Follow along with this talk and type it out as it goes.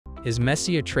Is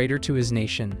Messi a traitor to his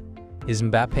nation? Is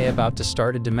Mbappé about to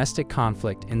start a domestic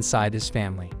conflict inside his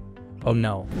family? Oh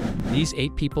no, these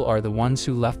 8 people are the ones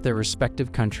who left their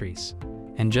respective countries.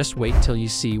 And just wait till you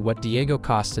see what Diego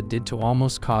Costa did to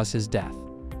almost cause his death.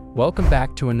 Welcome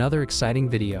back to another exciting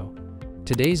video.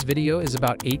 Today's video is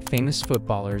about 8 famous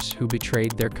footballers who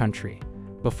betrayed their country.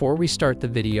 Before we start the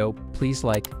video, please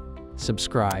like,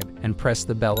 subscribe, and press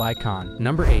the bell icon.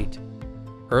 Number 8.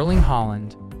 Erling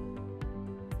Haaland.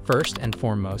 First and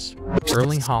foremost,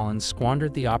 Erling Haaland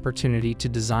squandered the opportunity to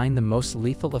design the most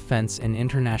lethal offense in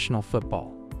international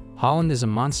football. Haaland is a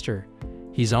monster.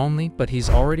 He's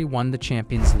already won the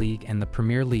Champions League and the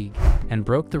Premier League, and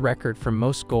broke the record for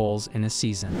most goals in a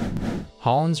season.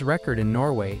 Haaland's record in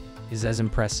Norway is as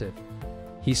impressive.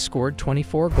 He scored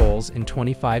 24 goals in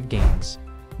 25 games.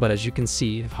 But as you can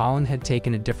see, if Haaland had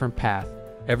taken a different path,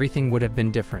 everything would have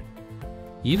been different.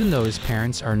 Even though his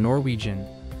parents are Norwegian,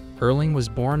 Erling was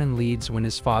born in Leeds when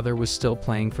his father was still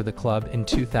playing for the club in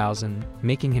 2000,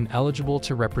 making him eligible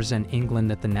to represent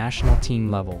England at the national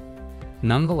team level.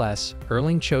 Nonetheless,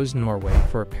 Erling chose Norway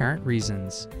for apparent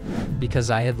reasons. Because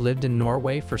I had lived in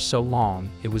Norway for so long,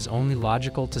 it was only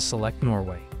logical to select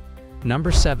Norway.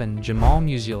 Number 7. Jamal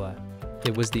Musiala.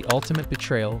 It was the ultimate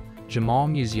betrayal, Jamal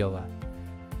Musiala.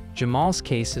 Jamal's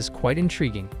case is quite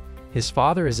intriguing. His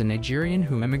father is a Nigerian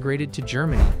who emigrated to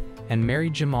Germany and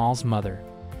married Jamal's mother.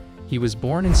 He was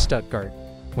born in Stuttgart.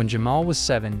 When Jamal was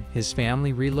 7, his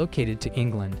family relocated to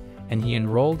England, and he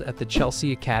enrolled at the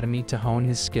Chelsea Academy to hone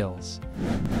his skills.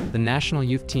 The national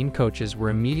youth team coaches were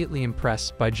immediately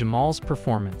impressed by Jamal's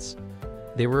performance.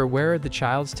 They were aware of the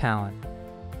child's talent.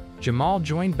 Jamal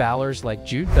joined bowlers like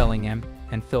Jude Bellingham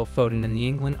and Phil Foden in the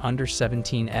England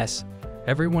under-17s.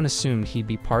 Everyone assumed he'd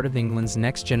be part of England's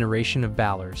next generation of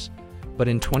bowlers. But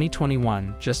in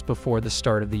 2021, just before the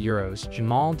start of the Euros,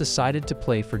 Jamal decided to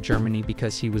play for Germany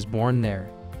because he was born there.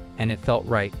 And it felt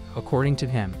right, according to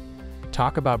him.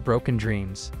 Talk about broken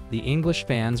dreams. The English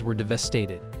fans were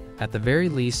devastated. At the very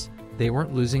least, they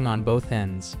weren't losing on both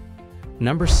ends.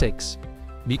 Number 6.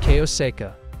 Bukayo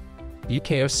Saka.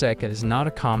 Bukayo Saka is not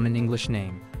a common English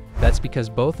name. That's because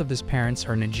both of his parents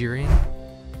are Nigerian.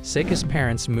 Saka's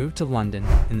parents moved to London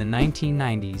in the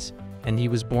 1990s, and he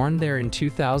was born there in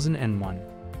 2001.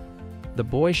 The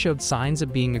boy showed signs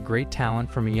of being a great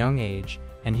talent from a young age,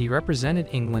 and he represented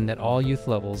England at all youth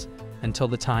levels until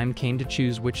the time came to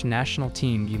choose which national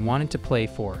team he wanted to play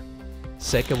for.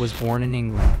 Saka was born in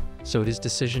England, so his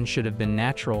decision should have been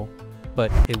natural,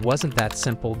 but it wasn't that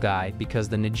simple, guy, because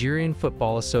the Nigerian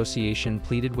Football Association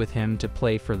pleaded with him to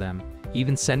play for them,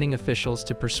 even sending officials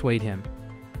to persuade him.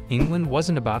 England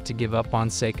wasn't about to give up on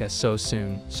Saka so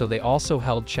soon, so they also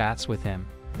held chats with him.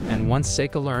 And once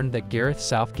Saka learned that Gareth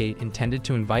Southgate intended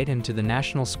to invite him to the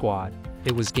national squad,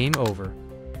 it was game over.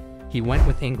 He went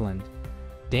with England.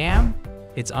 Damn!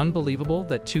 It's unbelievable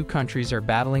that 2 countries are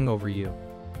battling over you.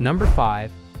 Number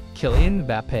 5. Kylian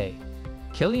Mbappé.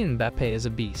 Kylian Mbappé is a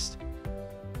beast.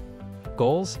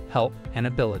 Goals, help, and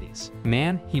abilities.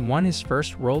 Man, he won his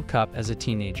first World Cup as a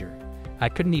teenager. I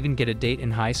couldn't even get a date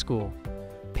in high school.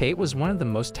 Mbappé was one of the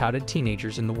most touted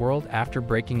teenagers in the world after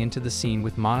breaking into the scene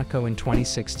with Monaco in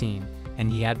 2016, and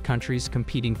he had countries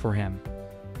competing for him.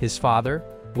 His father,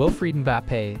 Wilfried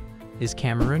Mbappé, is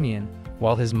Cameroonian,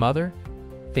 while his mother,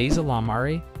 Faiza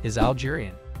Lamari, is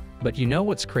Algerian. But you know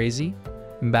what's crazy?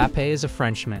 Mbappé is a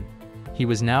Frenchman. He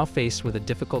was now faced with a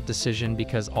difficult decision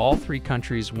because all 3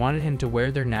 countries wanted him to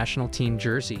wear their national team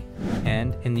jersey.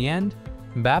 And, in the end,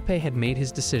 Mbappé had made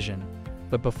his decision.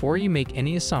 But before you make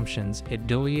any assumptions, at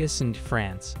deadliest in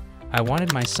France, I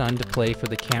wanted my son to play for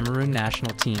the Cameroon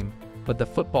national team, but the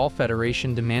Football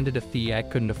Federation demanded a fee I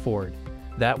couldn't afford.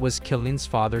 That was Kylian's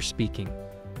father speaking.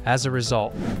 As a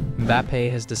result,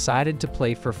 Mbappé has decided to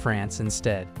play for France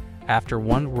instead, after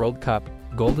 1 World Cup,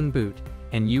 Golden Boot,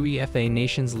 and UEFA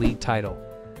Nations League title.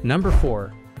 Number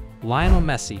 4. Lionel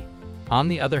Messi. On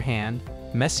the other hand,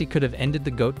 Messi could have ended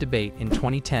the GOAT debate in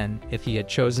 2010 if he had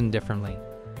chosen differently.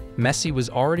 Messi was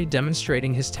already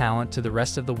demonstrating his talent to the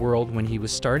rest of the world when he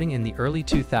was starting in the early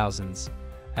 2000s.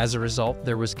 As a result,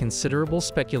 there was considerable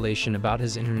speculation about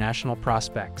his international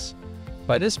prospects.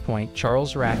 By this point,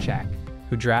 Charles Ratchak,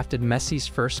 who drafted Messi's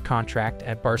first contract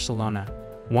at Barcelona,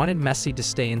 wanted Messi to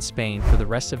stay in Spain for the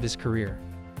rest of his career.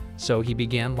 So he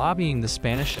began lobbying the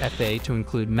Spanish FA to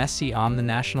include Messi on the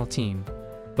national team.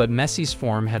 But Messi's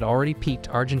form had already piqued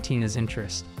Argentina's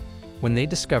interest. When they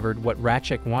discovered what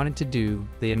Ratchak wanted to do,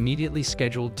 they immediately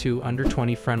scheduled 2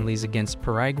 under-20 friendlies against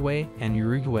Paraguay and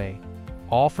Uruguay,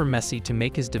 all for Messi to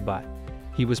make his debut.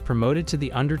 He was promoted to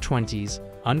the under-20s,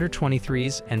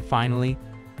 under-23s, and finally,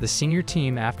 the senior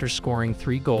team after scoring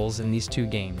 3 goals in these 2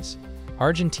 games.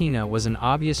 Argentina was an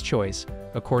obvious choice,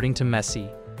 according to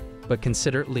Messi. But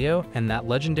consider Leo and that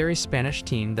legendary Spanish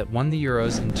team that won the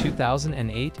Euros in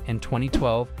 2008 and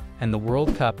 2012 and the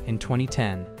World Cup in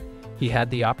 2010. He had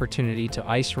the opportunity to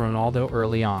ice Ronaldo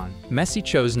early on. Messi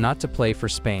chose not to play for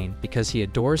Spain because he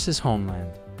adores his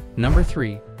homeland. Number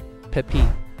 3. Pepe.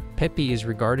 Pepe is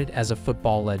regarded as a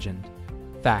football legend.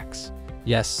 Facts.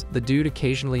 Yes, the dude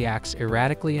occasionally acts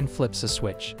erratically and flips a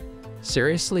switch.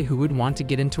 Seriously, who would want to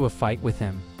get into a fight with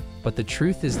him? But the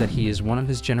truth is that he is one of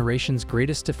his generation's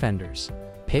greatest defenders.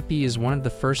 Pepe is one of the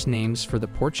first names for the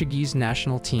Portuguese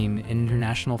national team in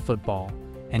international football,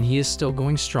 and he is still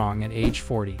going strong at age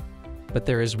 40. But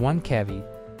there is one caveat.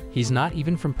 He's not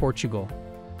even from Portugal,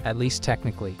 at least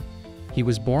technically. He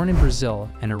was born in Brazil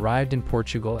and arrived in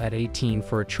Portugal at 18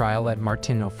 for a trial at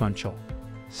Martinho Funchal.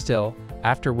 Still,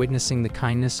 after witnessing the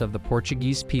kindness of the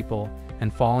Portuguese people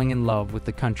and falling in love with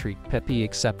the country, Pepe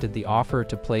accepted the offer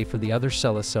to play for the other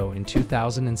Seleção in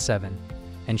 2007,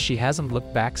 and she hasn't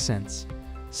looked back since.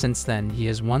 Since then, he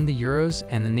has won the Euros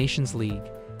and the Nations League,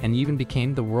 and even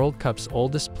became the World Cup's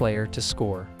oldest player to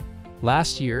score.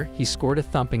 Last year, he scored a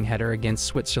thumping header against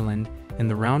Switzerland in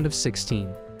the round of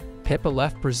 16. Pepe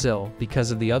left Brazil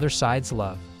because of the other side's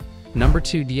love. Number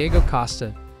 2. Diego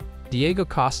Costa. Diego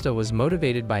Costa was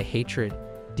motivated by hatred.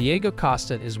 Diego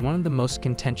Costa is one of the most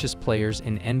contentious players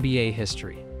in NBA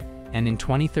history, and in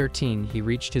 2013 he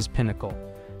reached his pinnacle.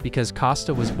 Because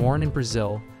Costa was born in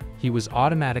Brazil, he was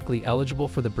automatically eligible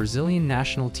for the Brazilian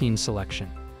national team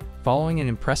selection. Following an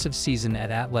impressive season at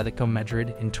Atletico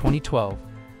Madrid in 2012,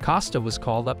 Costa was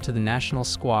called up to the national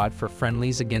squad for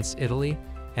friendlies against Italy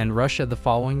and Russia the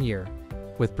following year.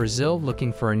 With Brazil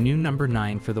looking for a new number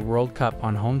 9 for the World Cup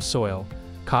on home soil,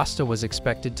 Costa was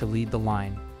expected to lead the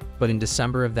line. But in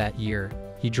December of that year,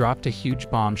 he dropped a huge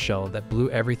bombshell that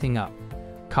blew everything up.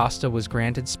 Costa was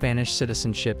granted Spanish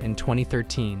citizenship in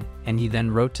 2013, and he then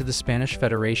wrote to the Spanish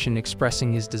Federation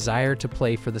expressing his desire to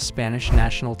play for the Spanish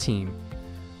national team.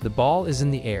 The ball is in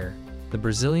the air. The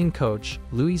Brazilian coach,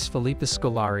 Luis Felipe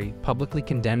Scolari, publicly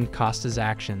condemned Costa's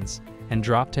actions and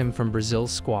dropped him from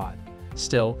Brazil's squad.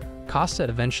 Still, Costa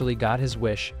eventually got his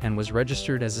wish and was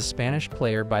registered as a Spanish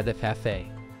player by the FIFA.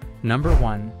 Number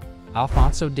 1.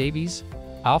 Alphonso Davies.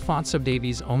 Alphonso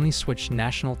Davies only switched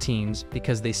national teams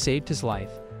because they saved his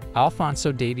life.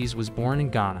 Alphonso Davies was born in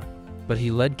Ghana, but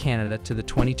he led Canada to the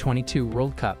 2022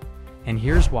 World Cup, and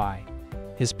here's why.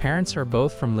 His parents are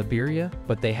both from Liberia,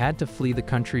 but they had to flee the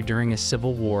country during a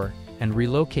civil war and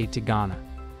relocate to Ghana.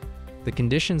 The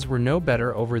conditions were no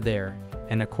better over there,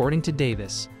 and according to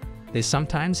Davies, they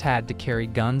sometimes had to carry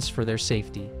guns for their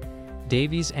safety.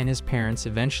 Davies and his parents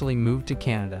eventually moved to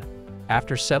Canada.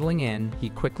 After settling in, he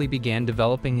quickly began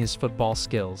developing his football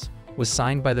skills, was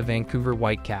signed by the Vancouver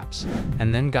Whitecaps,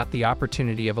 and then got the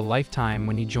opportunity of a lifetime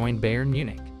when he joined Bayern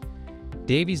Munich.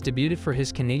 Davies debuted for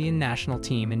his Canadian national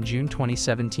team in June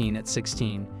 2017 at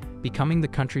 16, becoming the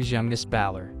country's youngest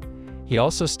baller. He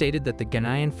also stated that the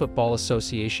Ghanaian Football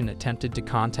Association attempted to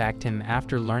contact him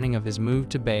after learning of his move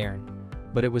to Bayern,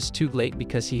 but it was too late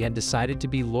because he had decided to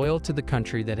be loyal to the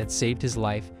country that had saved his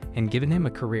life and given him a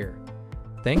career.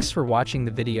 Thanks for watching the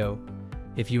video.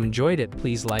 If you enjoyed it,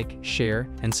 please like, share,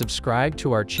 and subscribe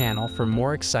to our channel for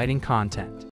more exciting content.